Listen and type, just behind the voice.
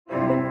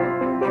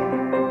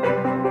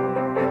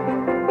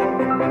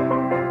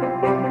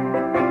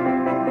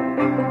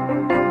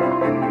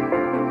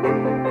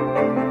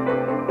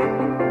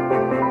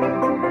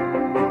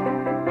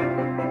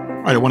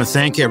want to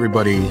thank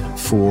everybody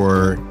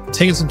for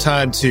taking some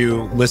time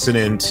to listen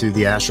in to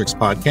the Asterisk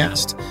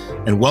podcast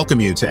and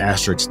welcome you to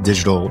Asterisk's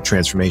Digital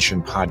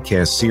Transformation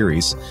Podcast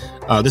Series.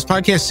 This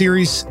podcast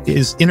series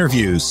is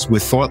interviews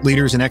with thought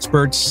leaders and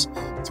experts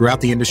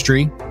throughout the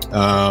industry,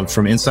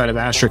 from inside of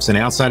Asterisk and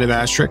outside of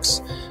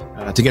Asterisk,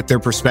 to get their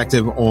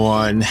perspective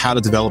on how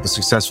to develop a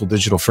successful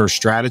digital first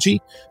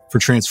strategy for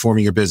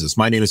transforming your business.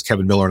 My name is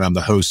Kevin Miller, and I'm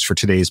the host for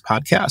today's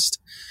podcast.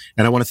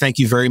 And I want to thank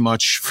you very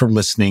much for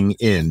listening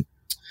in.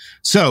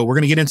 So we're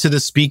going to get into the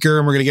speaker,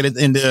 and we're going to get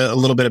into a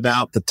little bit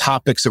about the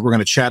topics that we're going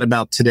to chat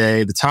about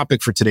today. The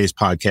topic for today's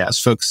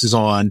podcast focuses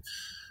on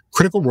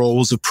critical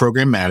roles of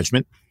program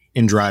management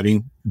in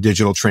driving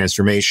digital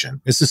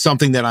transformation. This is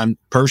something that I'm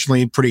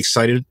personally pretty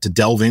excited to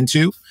delve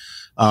into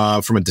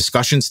from a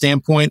discussion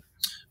standpoint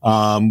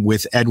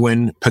with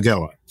Edwin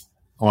Pagoa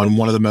on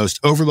one of the most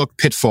overlooked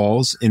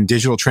pitfalls in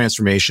digital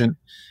transformation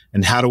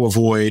and how to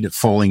avoid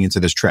falling into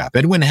this trap.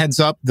 Edwin heads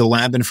up the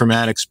Lab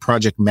Informatics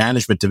Project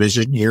Management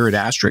Division here at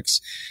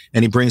Asterisk,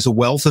 and he brings a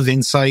wealth of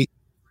insight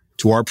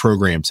to our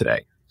program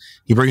today.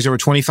 He brings over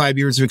 25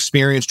 years of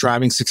experience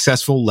driving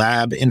successful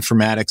lab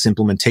informatics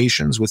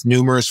implementations with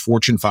numerous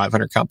Fortune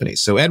 500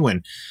 companies. So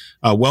Edwin,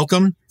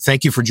 welcome.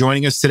 Thank you for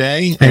joining us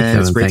today. Kevin,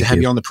 it's great to have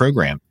you on the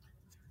program.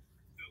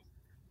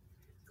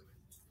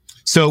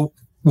 So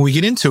when we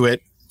get into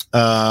it,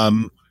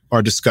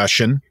 our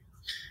discussion,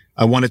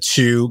 I wanted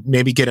to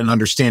maybe get an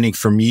understanding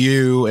from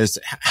you as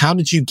how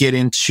did you get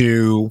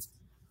into,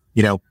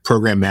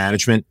 program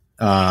management?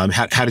 How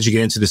did you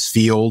get into this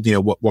field?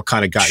 What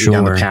kind of got you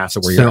down the path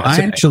of where you're at today?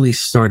 So I actually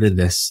started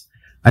this,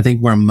 I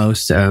think, where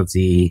most of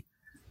the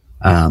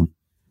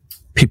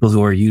people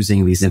who are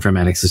using these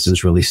informatics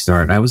systems really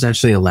start. I was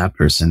actually a lab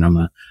person. I'm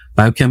a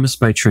biochemist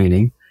by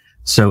training.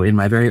 So in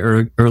my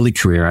very early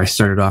career, I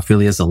started off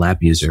really as a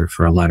lab user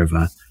for a lot of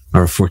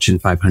our Fortune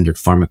 500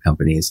 pharma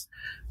companies.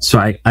 So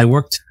I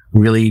worked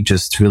really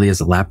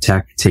as a lab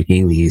tech,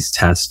 taking these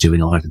tests,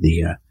 doing a lot of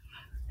the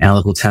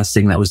analytical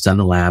testing that was done in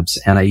the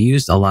labs. And I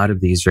used a lot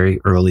of these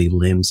very early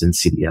LIMS and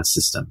CDS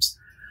systems.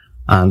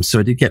 So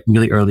I did get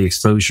really early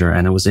exposure,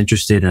 and I was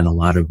interested in a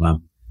lot of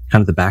kind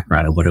of the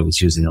background of what I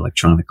was using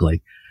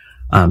electronically.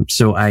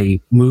 So I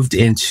moved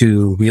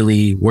into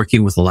really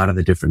working with a lot of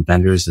the different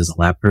vendors as a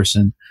lab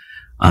person,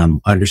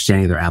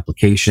 understanding their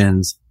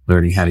applications,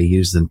 learning how to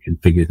use them,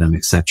 configure them,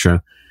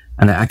 etc.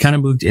 And I kind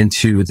of moved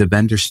into the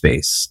vendor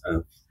space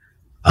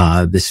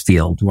of this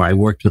field, where I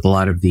worked with a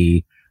lot of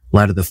the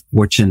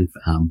Fortune,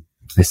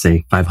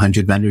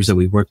 500 vendors that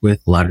we work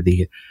with, a lot of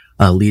the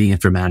leading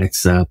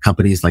informatics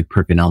companies like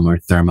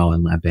PerkinElmer, Thermo,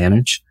 and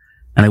LabVantage.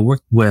 And I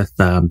worked with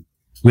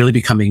really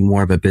becoming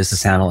more of a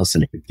business analyst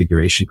and a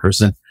configuration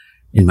person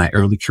in my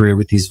early career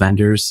with these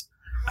vendors.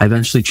 I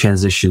eventually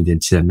transitioned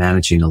into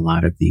managing a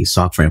lot of the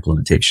software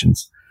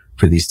implementations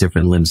for these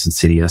different LIMS and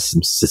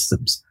CDS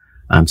systems.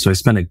 So I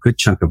spent a good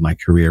chunk of my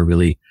career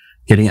really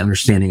getting an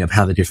understanding of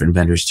how the different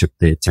vendors took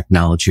the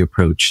technology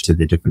approach to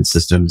the different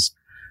systems,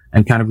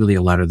 and kind of really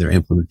a lot of their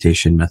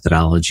implementation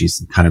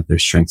methodologies and kind of their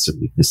strengths and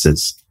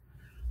weaknesses.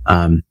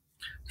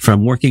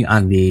 From working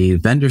on the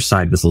vendor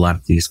side with a lot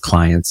of these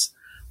clients,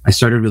 I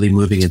started really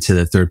moving into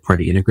the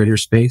third-party integrator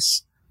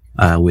space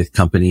with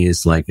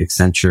companies like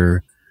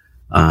Accenture,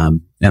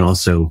 and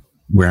also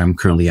where I'm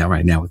currently at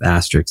right now with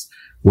Asterisk,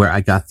 where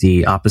I got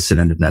the opposite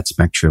end of that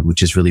spectrum,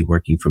 which is really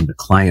working from the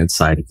client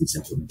side of these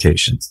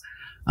implementations,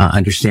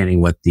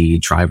 understanding what the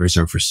drivers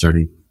are for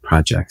starting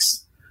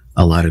projects,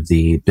 a lot of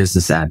the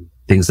business ad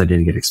things I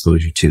didn't get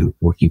exposure to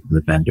working from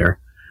the vendor.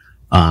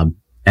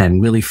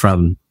 And really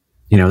from,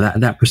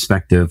 that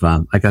perspective,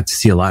 I got to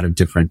see a lot of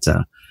different,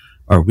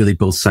 or really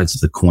both sides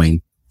of the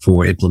coin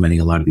for implementing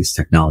a lot of these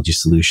technology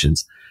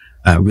solutions.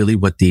 Really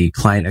what the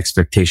client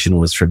expectation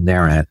was from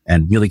their end,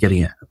 and really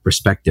getting a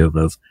perspective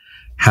of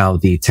how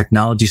the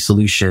technology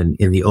solution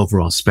in the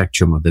overall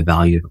spectrum of the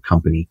value of a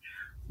company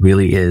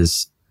really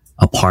is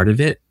a part of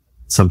it.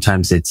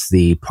 Sometimes it's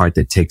the part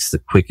that takes the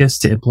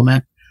quickest to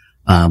implement,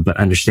 but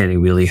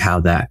understanding really how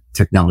that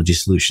technology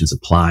solution is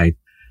applied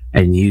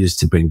and used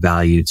to bring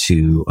value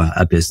to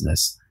a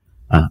business.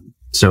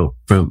 So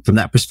from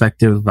that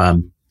perspective,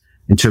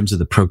 in terms of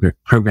the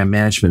program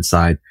management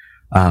side,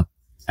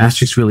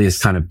 Asterisk really has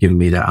kind of given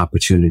me that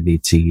opportunity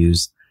to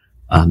use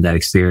that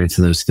experience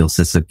and those skill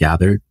sets I've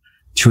gathered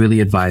to really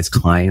advise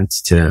clients,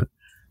 to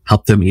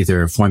help them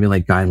either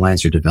formulate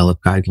guidelines or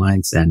develop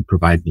guidelines and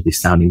provide really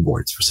sounding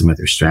boards for some of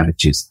their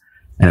strategies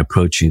and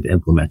approaching to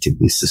implementing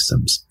these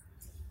systems.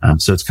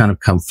 So it's kind of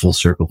come full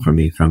circle for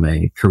me from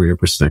a career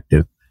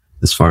perspective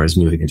as far as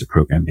moving into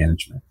program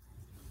management.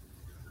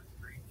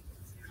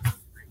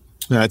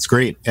 That's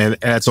great. And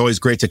it's always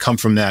great to come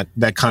from that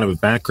kind of a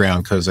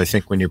background, because I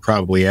think when you're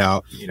probably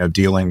out,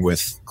 dealing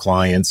with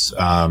clients,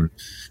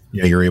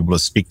 you're able to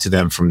speak to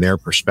them from their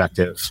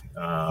perspective,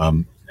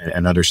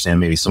 and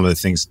understand maybe some of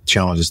the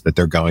challenges that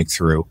they're going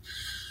through.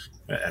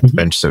 at the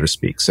bench, so to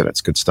speak. So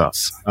that's good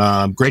stuff.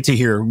 Great to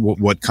hear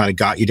what kind of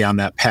got you down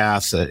that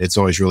path. It's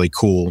always really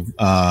cool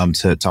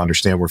to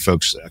understand where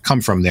folks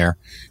come from there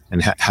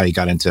and how you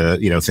got into,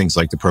 things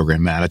like the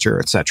program manager,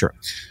 et cetera.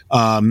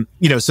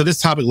 So this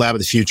topic, Lab of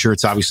the Future,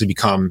 it's obviously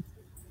become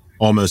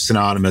almost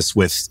synonymous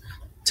with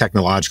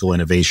technological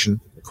innovation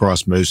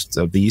across most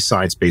of the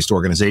science-based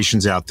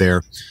organizations out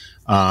there.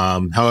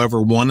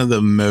 However, one of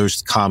the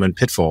most common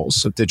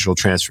pitfalls of digital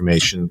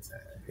transformation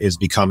is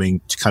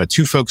becoming kind of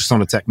too focused on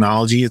the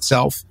technology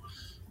itself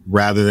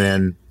rather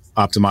than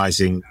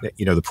optimizing,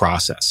 the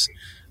process.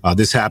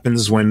 This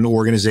happens when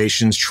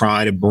organizations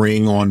try to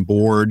bring on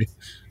board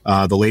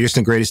the latest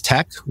and greatest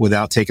tech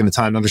without taking the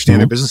time to understand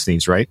their business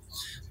needs, right?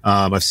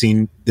 I've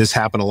seen this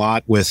happen a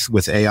lot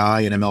with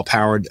AI and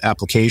ML-powered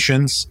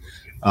applications.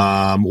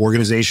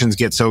 Organizations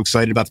get so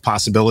excited about the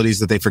possibilities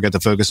that they forget to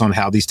focus on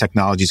how these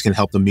technologies can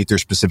help them meet their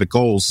specific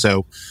goals.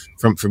 So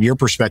from your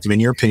perspective, in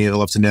your opinion, I'd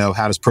love to know,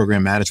 how does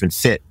program management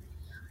fit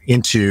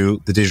into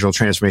the digital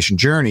transformation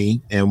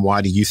journey, and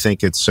why do you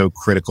think it's so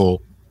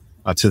critical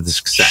to the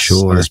success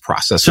of this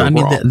process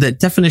overall? I mean, the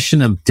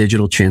definition of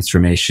digital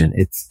transformation,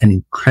 it's an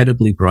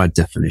incredibly broad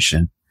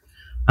definition.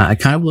 I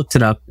kind of looked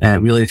it up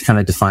and really kind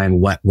of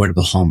defined what are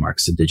the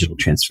hallmarks of digital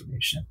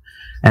transformation.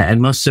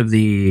 And most of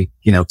the,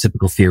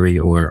 typical theory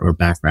or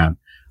background,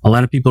 a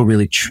lot of people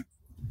really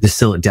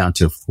distill it down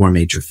to 4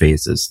 major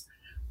phases.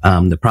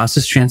 The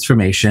process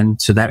transformation.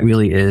 So that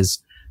really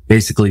is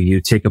basically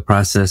you take a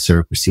process or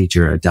a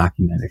procedure, a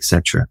document,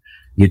 etc.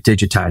 You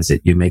digitize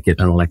it. You make it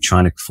an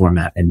electronic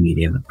format and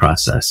media in the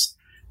process.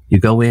 You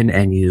go in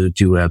and you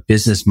do a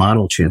business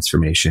model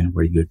transformation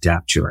where you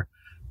adapt your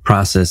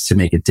process to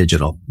make it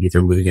digital,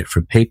 either moving it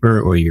from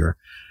paper or you're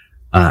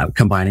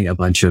combining a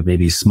bunch of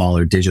maybe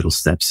smaller digital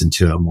steps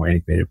into a more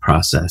integrated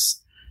process.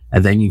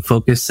 And then you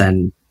focus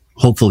and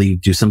hopefully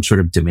do some sort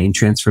of domain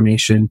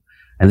transformation.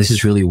 And this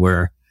is really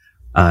where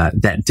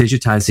that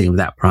digitizing of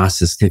that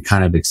process can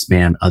kind of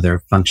expand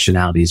other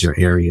functionalities or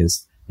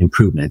areas,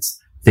 improvements,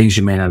 things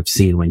you may not have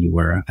seen when you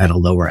were at a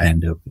lower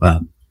end of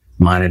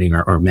monitoring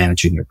or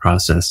managing your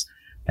process.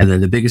 And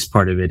then the biggest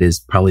part of it is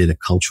probably the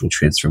cultural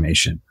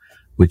transformation,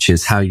 which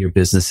is how your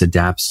business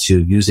adapts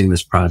to using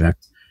this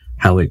product,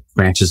 how it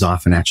branches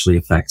off and actually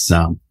affects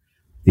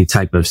the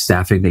type of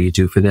staffing that you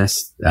do for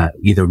this.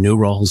 Either new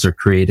roles are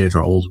created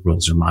or old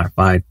roles are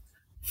modified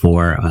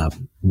for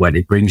what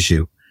it brings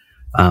you.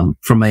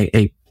 From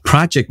a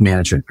project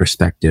management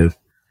perspective,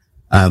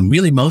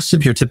 really most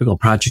of your typical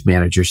project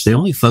managers, they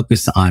only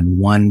focus on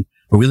one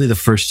or really the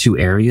first 2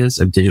 areas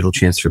of digital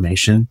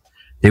transformation.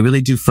 They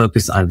really do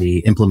focus on the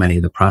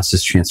implementing the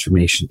process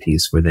transformation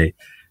piece, where they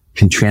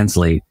can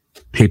translate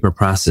paper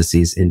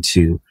processes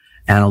into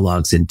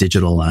analogs and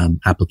digital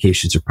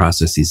applications or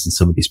processes in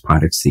some of these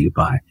products that you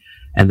buy.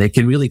 And they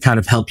can really kind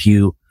of help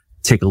you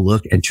take a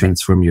look and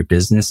transform your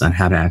business on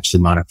how to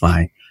actually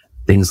modify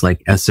things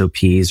like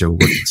SOPs or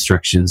work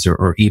instructions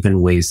or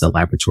even ways that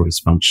laboratories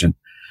function.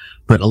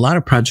 But a lot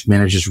of project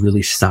managers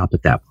really stop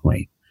at that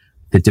point.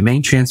 The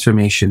domain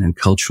transformation and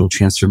cultural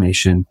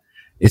transformation,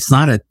 it's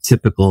not a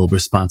typical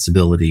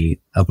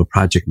responsibility of a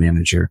project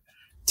manager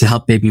to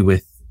help maybe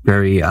with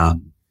very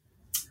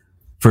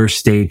first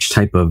stage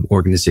type of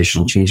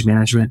organizational change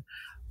management.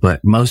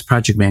 But most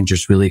project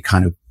managers really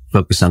kind of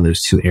focus on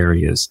those 2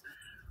 areas.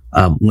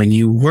 When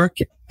you work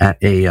at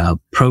a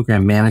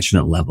program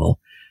management level,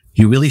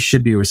 you really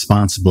should be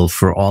responsible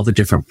for all the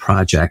different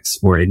projects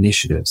or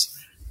initiatives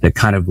that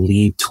kind of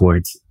lead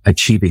towards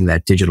achieving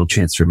that digital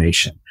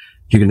transformation.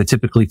 You're going to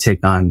typically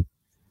take on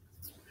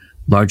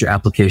larger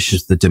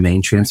applications, the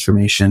domain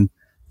transformation.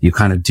 You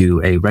kind of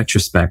do a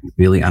retrospect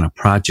really on a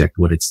project,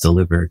 what it's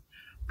delivered,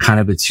 kind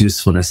of its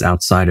usefulness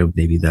outside of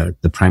maybe the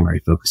primary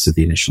focus of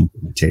the initial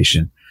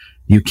implementation.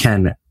 You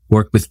can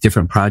work with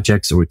different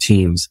projects or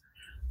teams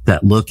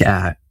that look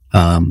at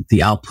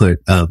the output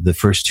of the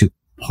first 2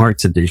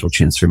 parts of digital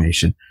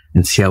transformation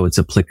and see how it's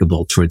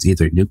applicable towards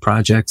either new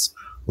projects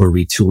or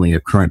retooling a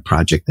current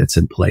project that's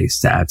in place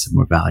to add some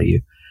more value.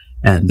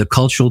 And the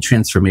cultural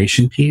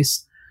transformation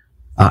piece,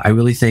 I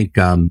really think,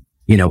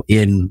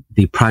 in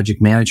the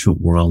project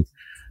management world,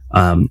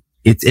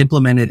 it's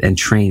implemented and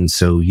trained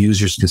so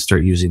users can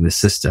start using the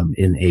system.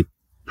 In a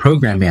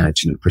program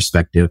management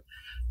perspective,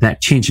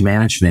 that change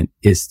management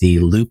is the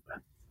loop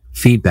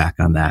feedback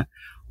on that,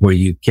 where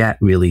you get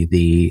really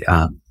the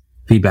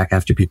feedback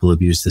after people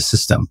have used the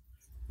system,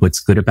 what's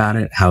good about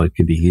it, how it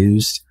could be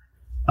used,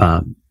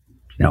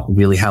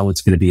 really how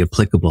it's going to be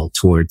applicable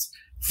towards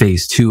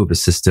phase 2 of a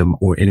system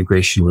or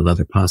integration with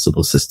other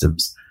possible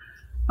systems.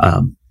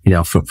 From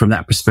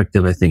that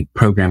perspective, I think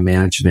program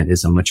management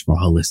is a much more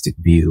holistic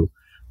view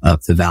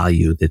of the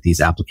value that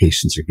these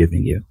applications are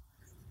giving you.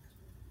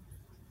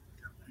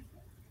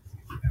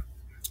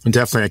 And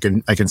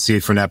definitely, I can see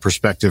it from that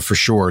perspective for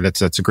sure.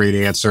 That's a great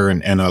answer,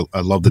 and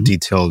I love the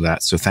detail of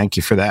that. So thank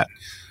you for that.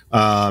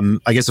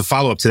 I guess a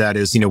follow up to that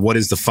is, what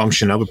is the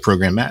function of a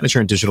program manager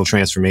in digital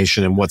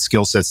transformation, and what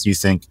skill sets do you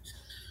think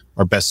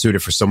are best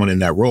suited for someone in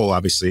that role?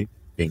 Obviously,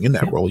 being in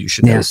that role, you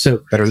should know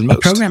better than most.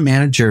 A program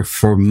manager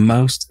for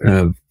most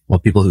of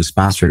people who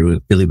sponsor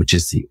it, really, which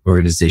is the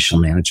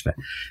organizational management,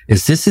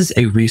 is this is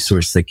a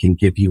resource that can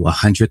give you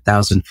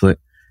 100,000 foot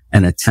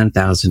and a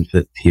 10,000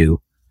 foot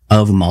view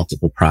of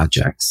multiple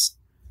projects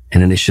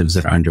and initiatives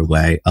that are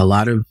underway. A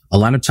lot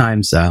of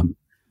times,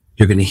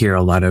 you're going to hear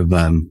a lot of,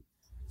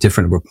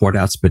 different report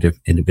outs, but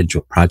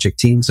individual project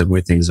teams of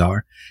where things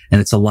are. And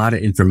it's a lot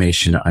of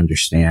information to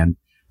understand.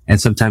 And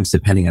sometimes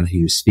depending on who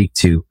you speak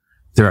to,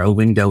 they're a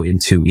window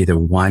into either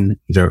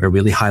a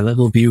really high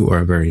level view or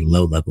a very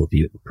low level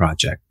view of the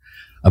project.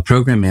 A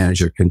program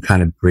manager can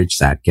kind of bridge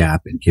that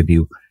gap and give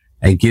you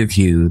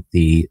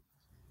the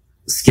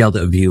scaled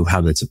up view,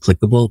 how that's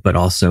applicable, but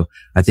also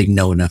I think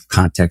know enough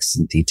context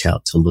and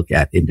detail to look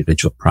at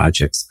individual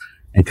projects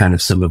and kind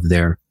of some of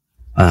their,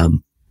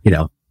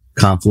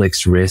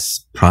 conflicts,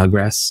 risks,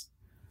 progress,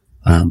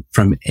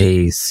 from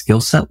a skill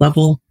set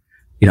level.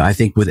 I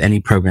think with any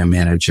program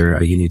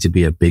manager, you need to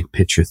be a big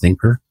picture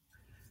thinker.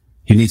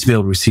 You need to be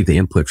able to receive the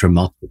input from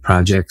multiple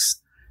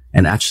projects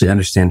and actually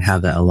understand how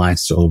that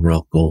aligns to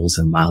overall goals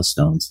and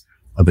milestones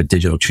of a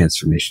digital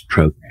transformation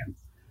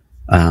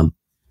program.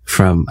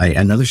 From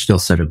another skill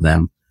set of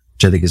them,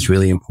 which I think is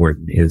really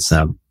important, is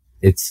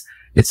it's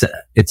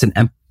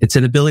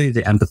an ability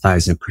to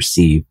empathize and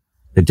perceive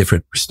the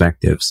different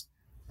perspectives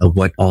of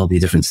what all the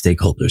different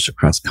stakeholders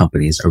across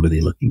companies are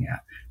really looking at,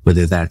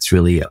 whether that's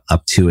really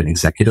up to an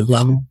executive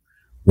level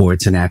or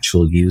it's an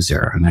actual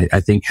user. And I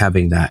think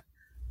having that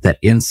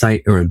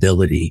insight or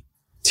ability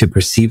to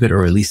perceive it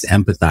or at least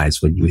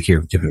empathize when you hear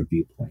different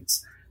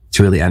viewpoints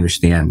to really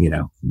understand,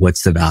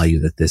 what's the value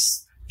that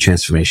this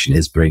transformation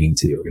is bringing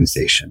to the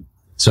organization.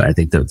 So I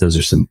think that those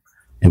are some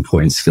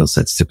important skill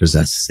sets to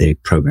possess as a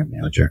program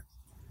manager.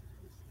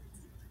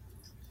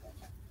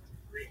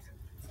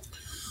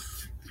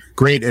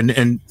 Great.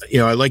 And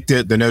I like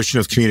the notion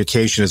of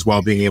communication as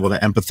well, being able to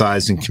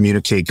empathize and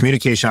communicate.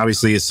 Communication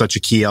obviously is such a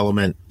key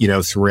element,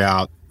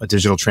 throughout a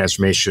digital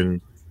transformation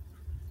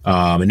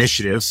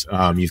initiative.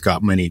 You've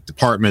got many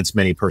departments,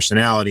 many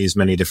personalities,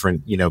 many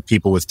different,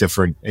 people with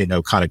different,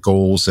 kind of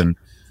goals and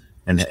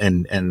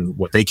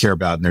what they care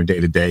about in their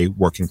day to day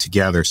working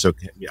together. So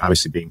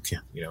obviously being,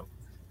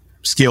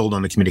 skilled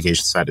on the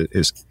communication side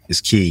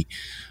is key.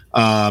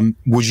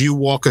 Would you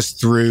walk us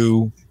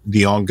through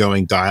the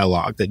ongoing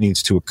dialogue that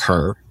needs to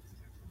occur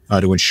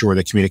to ensure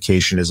that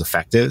communication is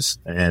effective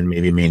and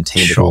maybe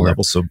maintained at all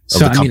levels of the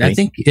company? I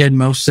think in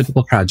most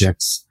typical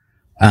projects,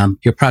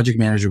 your project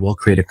manager will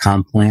create a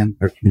comm plan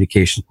or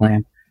communication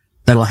plan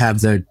that'll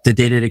have the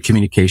day-to-day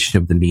communication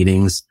of the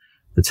meetings,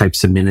 the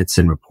types of minutes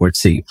and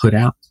reports that you put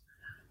out.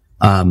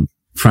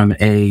 From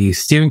a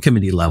steering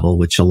committee level,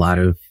 which a lot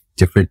of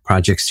different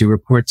projects you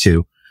report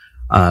to,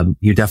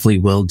 you definitely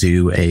will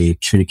do a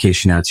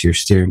communication out to your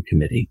steering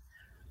committee,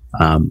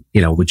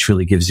 which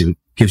really gives you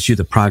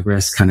the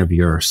progress, kind of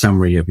your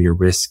summary of your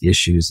risk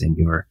issues and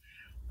your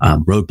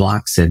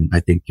roadblocks, and I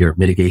think your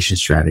mitigation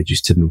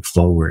strategies to move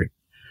forward.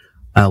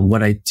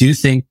 What I do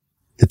think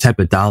the type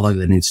of dialogue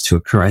that needs to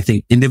occur, I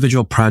think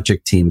individual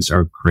project teams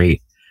are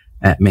great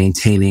at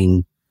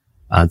maintaining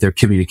their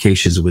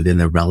communications within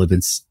the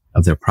relevance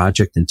of their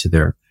project and to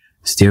their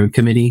steering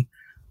committee.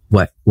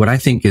 What I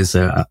think is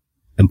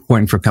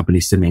important for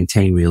companies to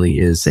maintain really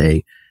is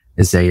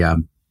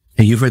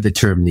you've heard the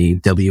term, the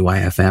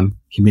WIFM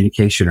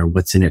communication, or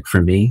what's in it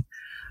for me.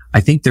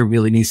 I think there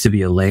really needs to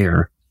be a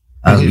layer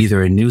of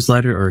either a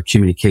newsletter or a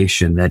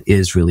communication that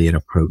is really at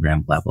a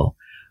program level,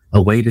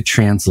 a way to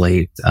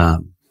translate,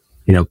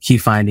 key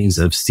findings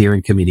of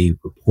steering committee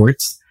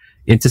reports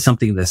into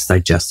something that's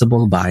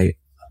digestible by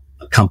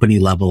a company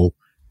level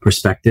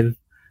perspective.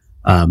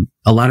 A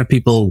lot of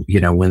people,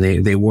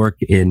 when they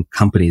work in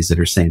companies that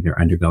are saying they're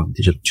undergoing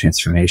digital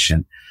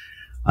transformation,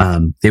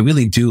 they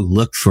really do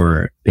look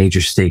for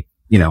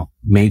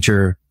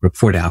major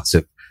report outs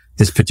if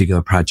this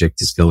particular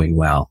project is going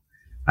well.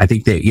 I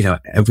think that,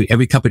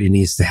 every company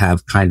needs to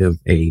have kind of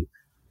a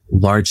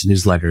large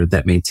newsletter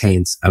that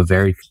maintains a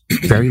very,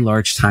 very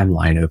large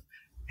timeline of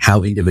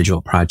how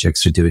individual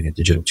projects are doing a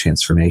digital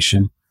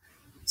transformation.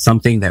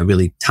 Something that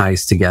really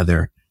ties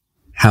together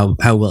how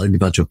well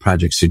individual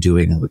projects are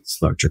doing and what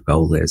this larger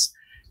goal is.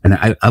 And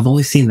I've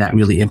only seen that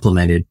really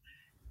implemented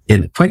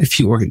in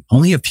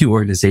only a few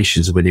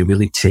organizations where they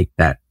really take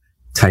that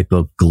type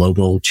of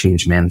global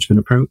change management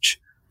approach.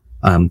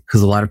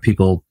 Cause a lot of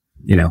people,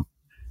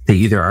 they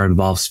either are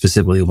involved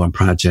specifically in one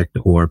project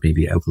or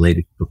maybe a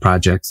related group of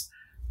projects.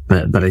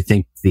 But I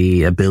think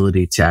the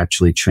ability to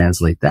actually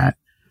translate that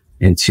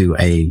into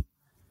a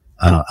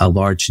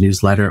large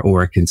newsletter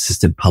or a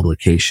consistent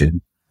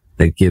publication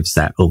that gives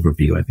that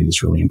overview, I think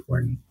is really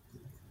important.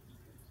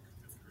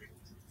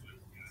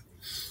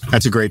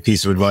 That's a great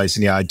piece of advice.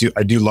 And yeah, I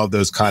do love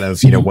those kind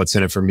of, what's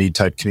in it for me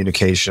type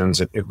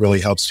communications. It really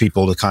helps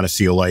people to kind of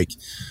feel like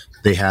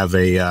they have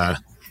a,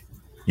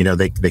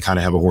 they kind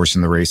of have a horse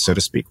in the race, so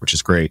to speak, which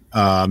is great.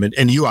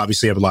 And you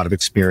obviously have a lot of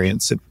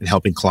experience in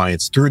helping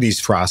clients through these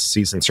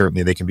processes, and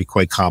certainly they can be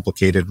quite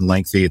complicated and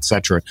lengthy, et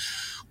cetera.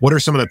 What are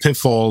some of the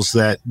pitfalls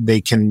that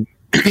they can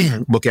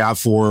look out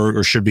for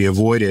or should be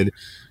avoided,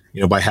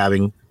 by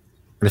having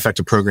an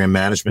effective program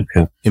management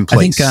in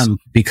place? I think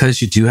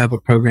because you do have a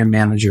program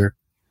manager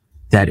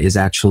that is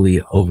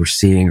actually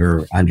overseeing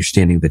or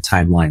understanding the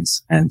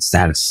timelines and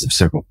status of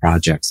several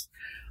projects,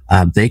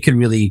 they can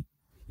really,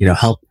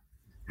 help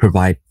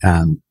provide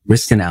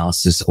risk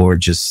analysis or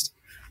just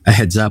a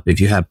heads up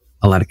if you have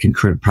a lot of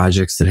concurrent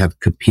projects that have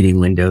competing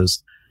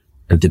windows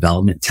of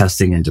development,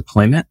 testing, and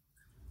deployment.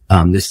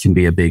 This can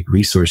be a big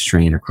resource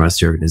drain across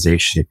the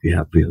organization if you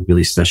have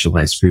really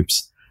specialized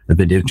groups of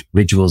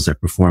individuals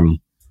that perform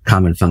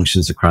common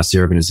functions across the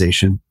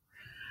organization.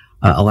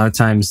 A lot of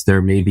times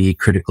there may be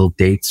critical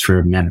dates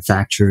for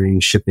manufacturing,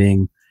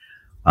 shipping,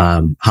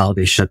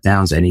 holiday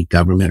shutdowns, any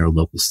government or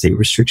local state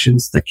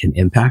restrictions that can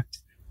impact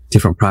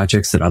different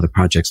projects that other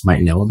projects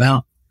might know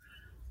about.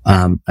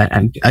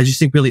 And I just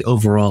think really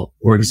overall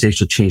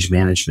organizational change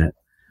management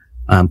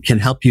can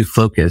help you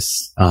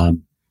focus,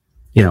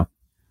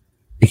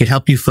 it can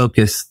help you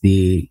focus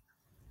the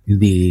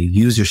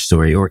user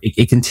story, or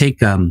it can take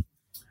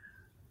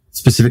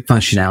specific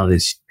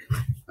functionalities.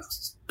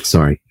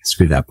 Sorry,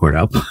 screw that part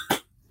up.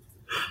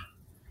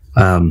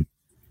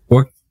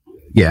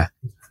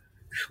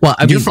 Well,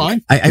 you're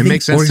fine. I think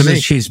makes sense to me.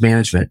 Organizational change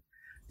management,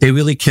 they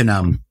really can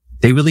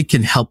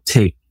help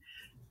take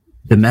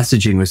the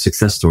messaging or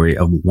success story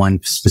of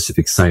one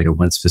specific site or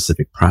one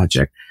specific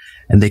project,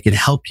 and they can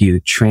help you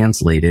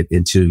translate it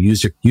into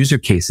user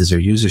cases or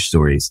user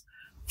stories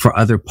for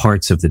other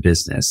parts of the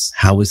business.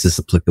 How is this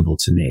applicable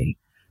to me?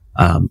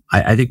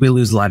 I think we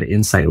lose a lot of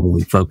insight when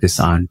we focus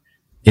on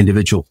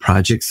individual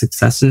project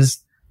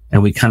successes,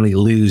 and we kind of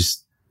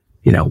lose,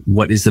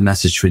 what is the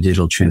message for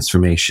digital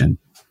transformation?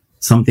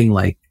 Something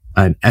like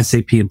an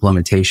SAP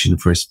implementation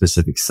for a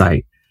specific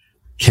site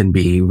can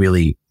be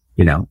really,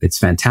 it's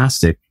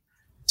fantastic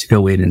to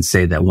go in and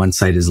say that one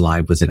site is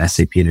live with an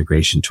SAP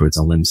integration towards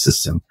a LIMS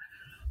system.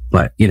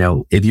 But,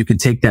 if you can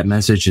take that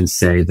message and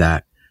say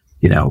that,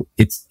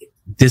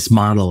 this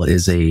model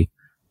is a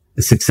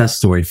success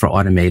story for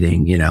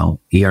automating,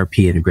 ERP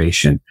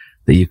integration,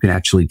 that you can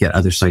actually get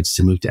other sites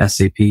to move to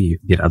SAP, you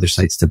can get other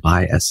sites to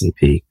buy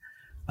SAP.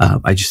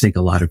 I just think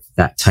a lot of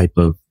that type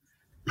of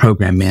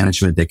program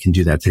management that can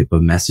do that type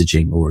of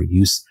messaging or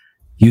use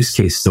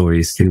case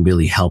stories can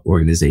really help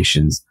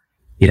organizations,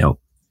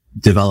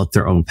 develop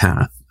their own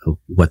path of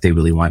what they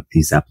really want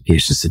these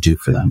applications to do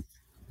for them.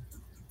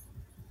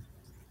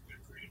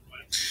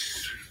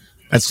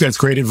 That's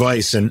great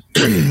advice, and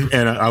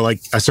and I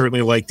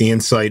certainly like the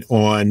insight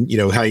on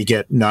how you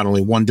get not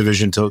only one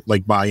division to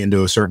buy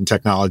into a certain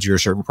technology or a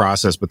certain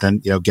process, but then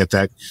get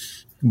that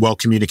well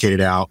communicated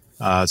out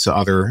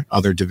to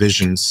other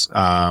divisions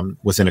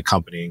within a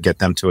company and get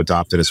them to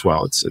adopt it as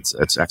well.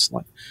 It's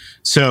excellent.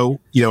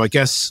 So I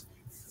guess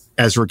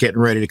as we're getting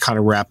ready to kind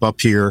of wrap up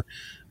here,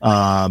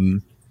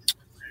 tying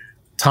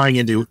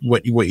into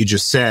what you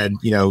just said,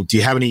 do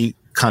you have any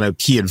kind of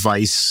key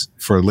advice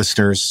for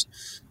listeners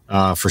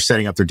for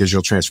setting up their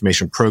digital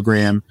transformation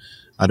program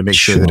to make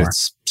sure that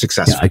it's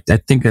successful? Yeah, I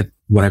think that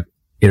what I've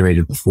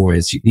iterated before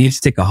is you need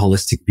to take a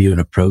holistic view and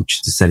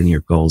approach to setting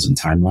your goals and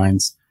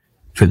timelines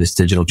for this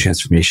digital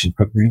transformation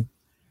program.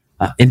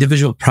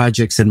 Individual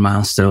projects and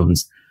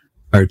milestones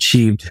are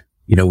achieved,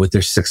 with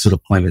their successful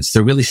deployments.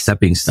 They're really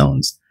stepping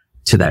stones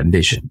to that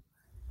vision.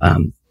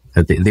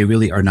 They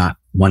really are not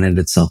one in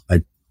itself.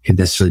 Can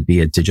necessarily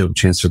be a digital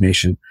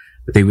transformation,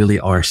 but they really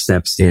are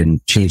steps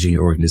in changing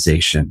your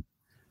organization.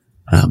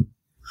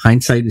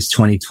 Hindsight is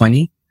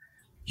 20/20.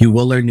 You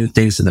will learn new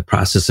things in the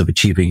process of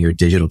achieving your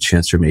digital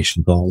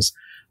transformation goals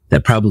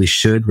that probably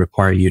should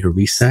require you to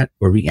reset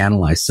or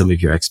reanalyze some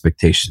of your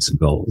expectations and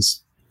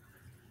goals.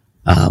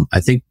 I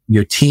think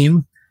your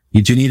team,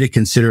 you do need to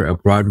consider a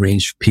broad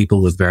range of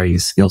people with varying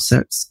skill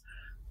sets.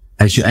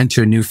 As you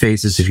enter new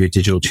phases of your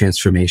digital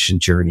transformation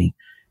journey,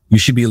 you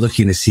should be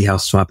looking to see how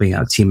swapping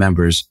out team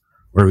members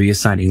or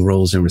reassigning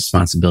roles and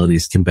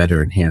responsibilities can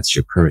better enhance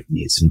your current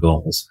needs and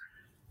goals.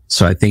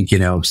 So I think,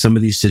 some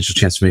of these digital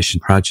transformation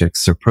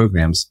projects or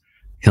programs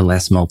can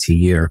last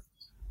multi-year.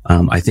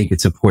 I think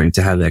it's important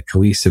to have that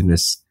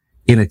cohesiveness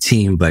in a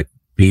team, but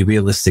be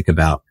realistic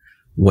about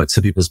what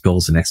some people's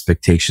goals and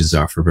expectations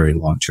are for very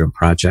long-term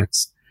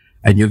projects.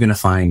 And you're going to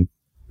find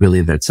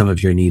really that some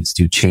of your needs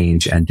do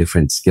change, and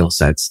different skill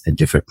sets and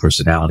different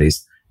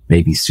personalities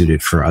may be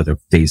suited for other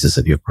phases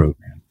of your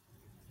program.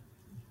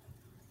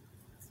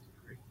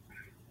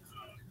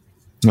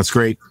 That's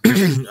great.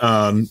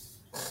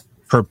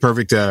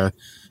 Perfect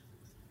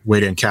way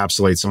to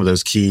encapsulate some of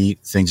those key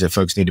things that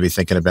folks need to be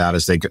thinking about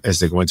as they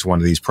go into one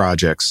of these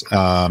projects.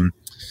 And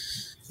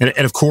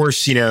of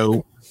course,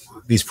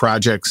 these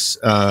projects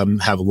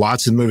have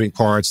lots of moving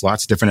parts,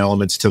 lots of different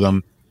elements to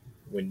them.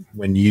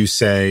 When you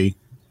say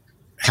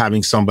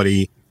having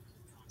somebody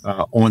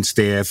on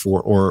staff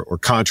or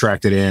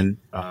contracted in,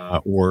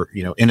 or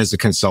in as a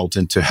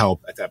consultant to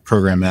help at that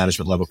program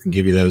management level can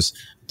give you those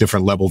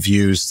different level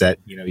views that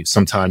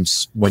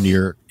sometimes when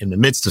you're in the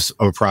midst of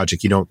a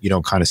project you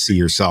don't kind of see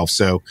yourself.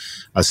 So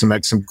some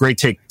great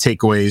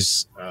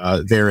takeaways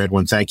there,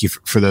 Edwin. Thank you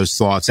for those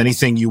thoughts.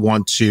 Anything you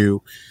want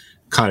to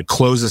kind of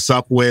close us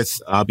up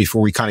with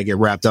before we kind of get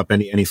wrapped up?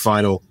 Any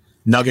final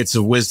nuggets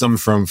of wisdom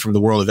from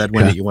the world of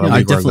Edwin that you want to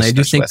leave our listeners I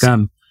do think,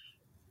 with?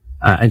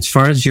 As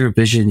far as your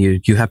vision,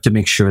 you have to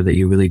make sure that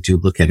you really do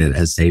look at it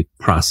as a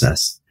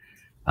process,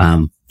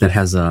 that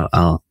has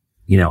an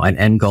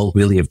end goal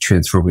really of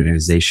transforming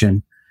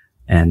organization.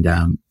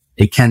 And,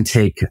 it can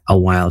take a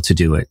while to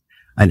do it.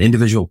 An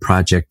individual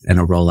project and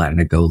a rollout and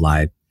a go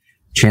live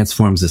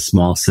transforms a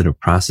small set of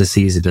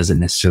processes. It doesn't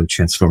necessarily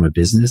transform a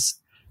business.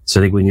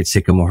 So I think we need to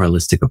take a more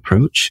holistic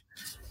approach.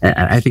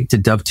 And I think to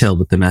dovetail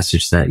with the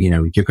message that,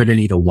 you're going to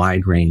need a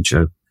wide range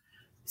of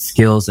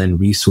skills and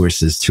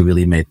resources to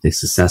really make this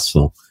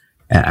successful.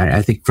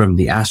 I think from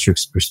the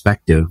Asterisk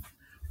perspective,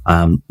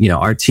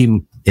 our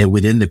team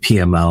within the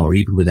PMO or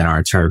even within our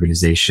entire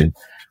organization,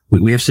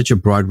 we have such a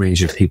broad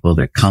range of people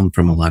that come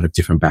from a lot of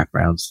different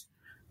backgrounds,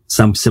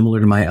 some similar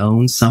to my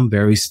own, some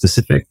very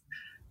specific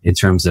in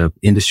terms of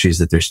industries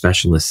that they're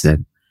specialists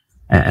in.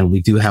 And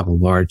we do have a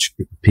large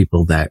group of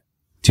people that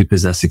do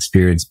possess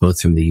experience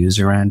both from the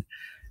user end,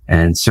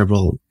 and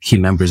several key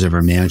members of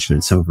our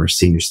management, some of our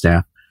senior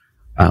staff,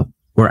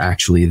 were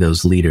actually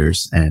those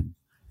leaders and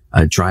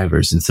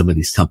drivers in some of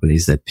these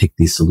companies that picked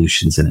these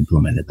solutions and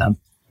implemented them.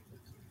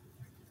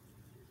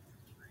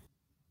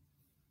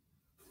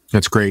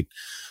 That's great.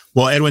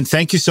 Well, Edwin,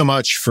 thank you so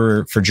much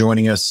for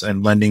joining us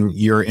and lending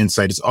your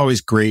insight. It's always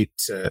great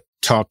to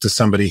talk to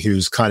somebody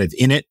who's kind of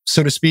in it,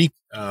 so to speak,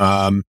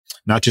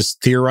 not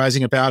just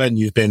theorizing about it. And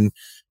you've been,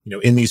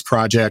 in these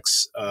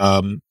projects,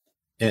 and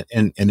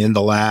in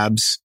the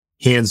labs,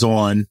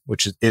 hands-on,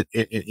 which is,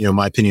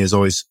 my opinion is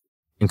always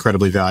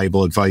incredibly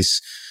valuable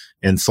advice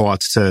and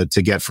thoughts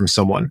to get from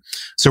someone.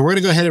 So we're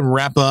going to go ahead and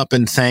wrap up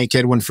and thank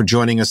Edwin for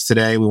joining us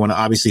today. We want to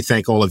obviously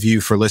thank all of you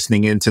for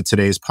listening into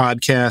today's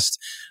podcast.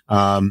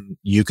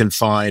 You can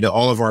find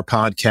all of our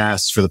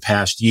podcasts for the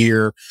past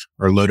year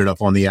are loaded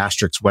up on the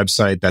Asterisk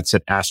website. That's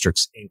at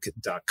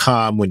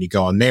asterixinc.com. When you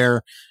go on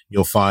there,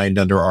 you'll find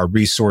under our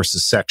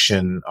resources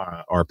section,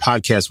 our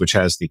podcast, which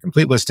has the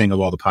complete listing of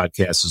all the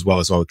podcasts as well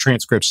as all the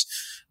transcripts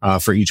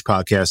for each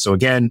podcast. So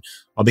again,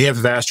 on behalf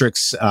of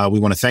Asterisk, we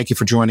want to thank you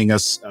for joining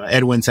us.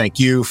 Edwin, thank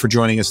you for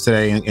joining us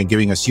today and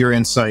giving us your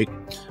insight.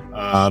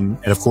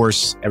 And of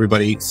course,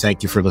 everybody,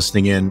 thank you for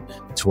listening in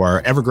to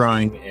our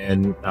ever-growing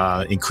and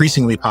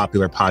increasingly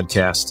popular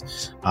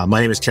podcast.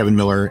 My name is Kevin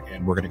Miller,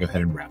 and we're going to go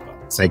ahead and wrap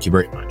up. Thank you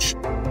very much.